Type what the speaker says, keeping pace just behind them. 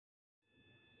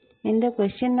In the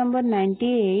question number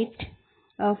 98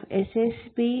 of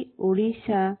SSB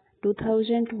Odisha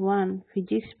 2001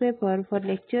 physics paper for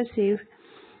lectureship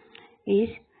is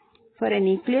for a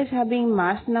nucleus having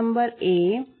mass number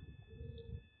A,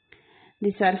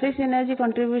 the surface energy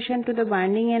contribution to the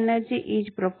binding energy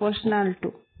is proportional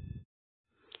to.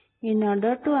 In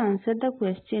order to answer the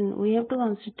question, we have to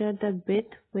consider the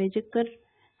Bethe-Weizsäcker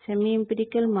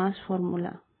semi-empirical mass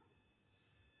formula.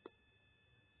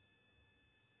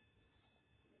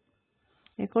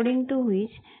 According to which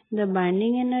the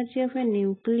binding energy of a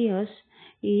nucleus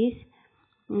is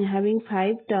having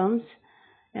 5 terms,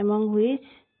 among which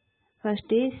first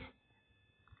is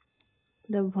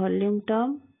the volume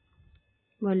term,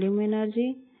 volume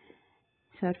energy,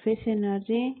 surface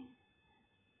energy,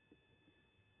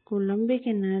 Coulombic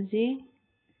energy,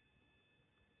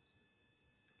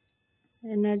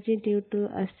 energy due to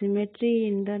asymmetry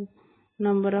in the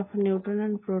number of neutron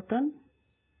and proton,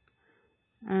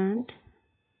 and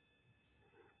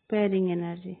pairing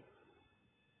energy,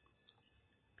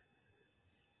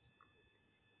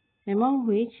 among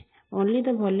which only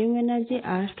the volume energy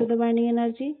adds to the binding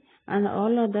energy and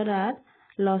all other are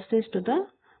losses to the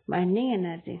binding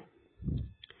energy.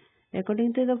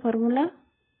 According to the formula,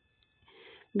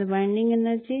 the binding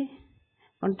energy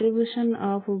contribution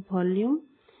of volume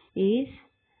is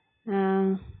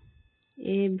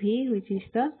AB, which is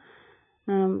the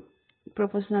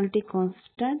proportionality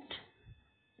constant,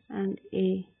 and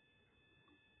A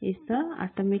is the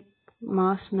atomic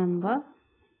mass number.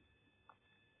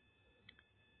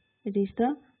 It is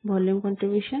the volume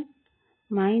contribution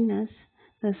minus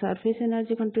the surface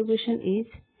energy contribution is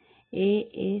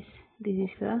AS, this is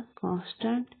the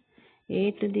constant,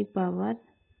 A to the power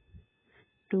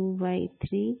 2 by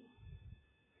 3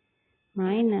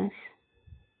 minus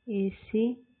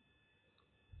AC,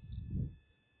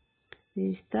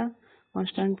 this is the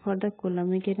constant for the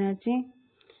Coulombic energy,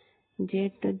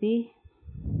 Z to the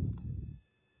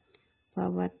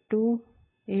power 2,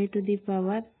 A to the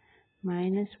power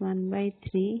minus 1 by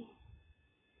 3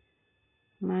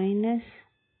 minus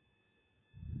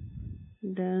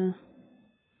the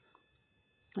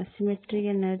asymmetric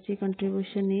energy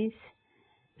contribution is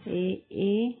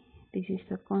AA, this is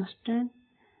the constant,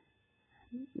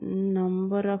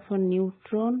 number of a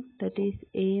neutron, that is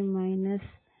A minus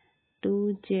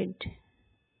 2Z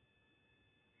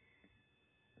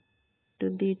to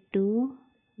the 2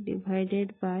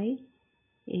 divided by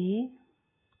A,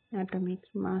 atomic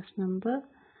mass number,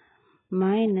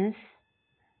 minus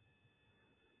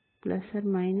plus or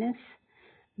minus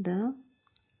the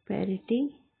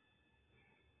pairing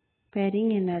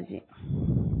energy,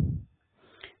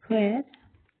 where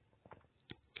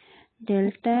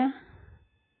delta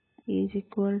is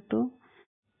equal to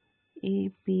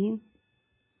AP,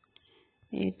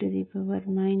 A to the power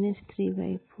minus 3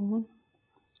 by 4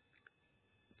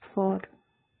 for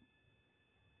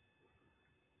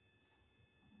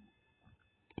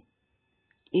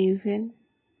even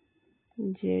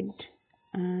Z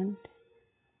and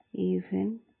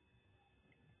even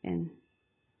N,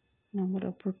 number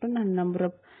of proton and number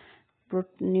of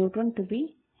neutron to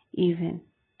be even,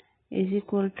 is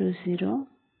equal to 0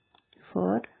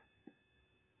 for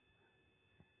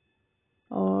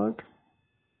odd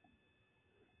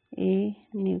A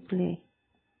nuclei,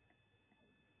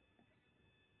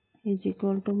 is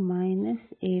equal to minus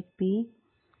AP,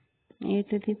 A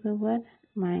to the power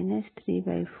minus 3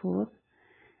 by 4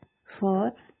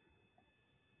 for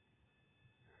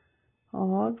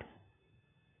odd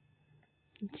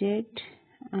Z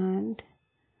and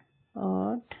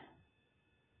odd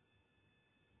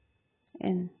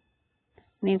N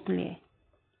nuclei.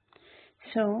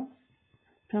 So,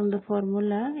 from the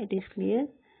formula it is clear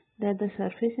that the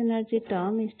surface energy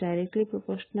term is directly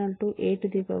proportional to A to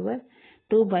the power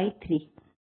 2 by 3.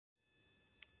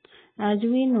 As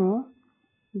we know,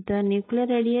 the nuclear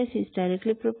radius is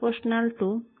directly proportional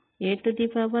to A to the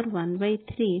power 1 by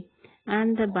 3,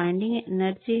 and the binding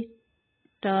energy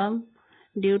term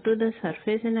due to the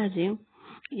surface energy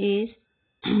is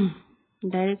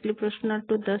directly proportional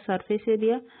to the surface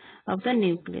area of the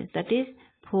nucleus, that is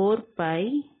 4 pi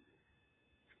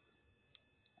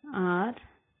r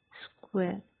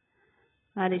square.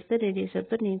 R is the radius of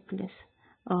the nucleus,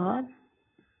 or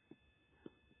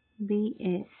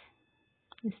BS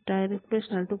is directly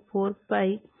proportional to 4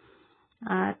 pi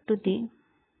r to the,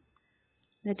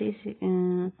 that is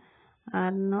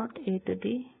r naught A to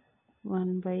the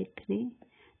 1 by 3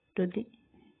 to the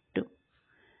 2.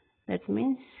 That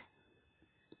means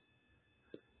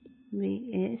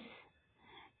Vs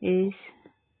is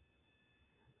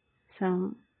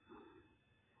some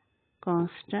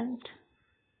constant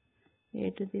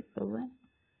a to the power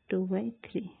 2 by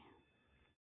 3.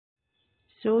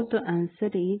 So the answer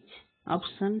is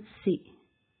option C,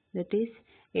 that is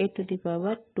a to the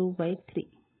power 2 by 3.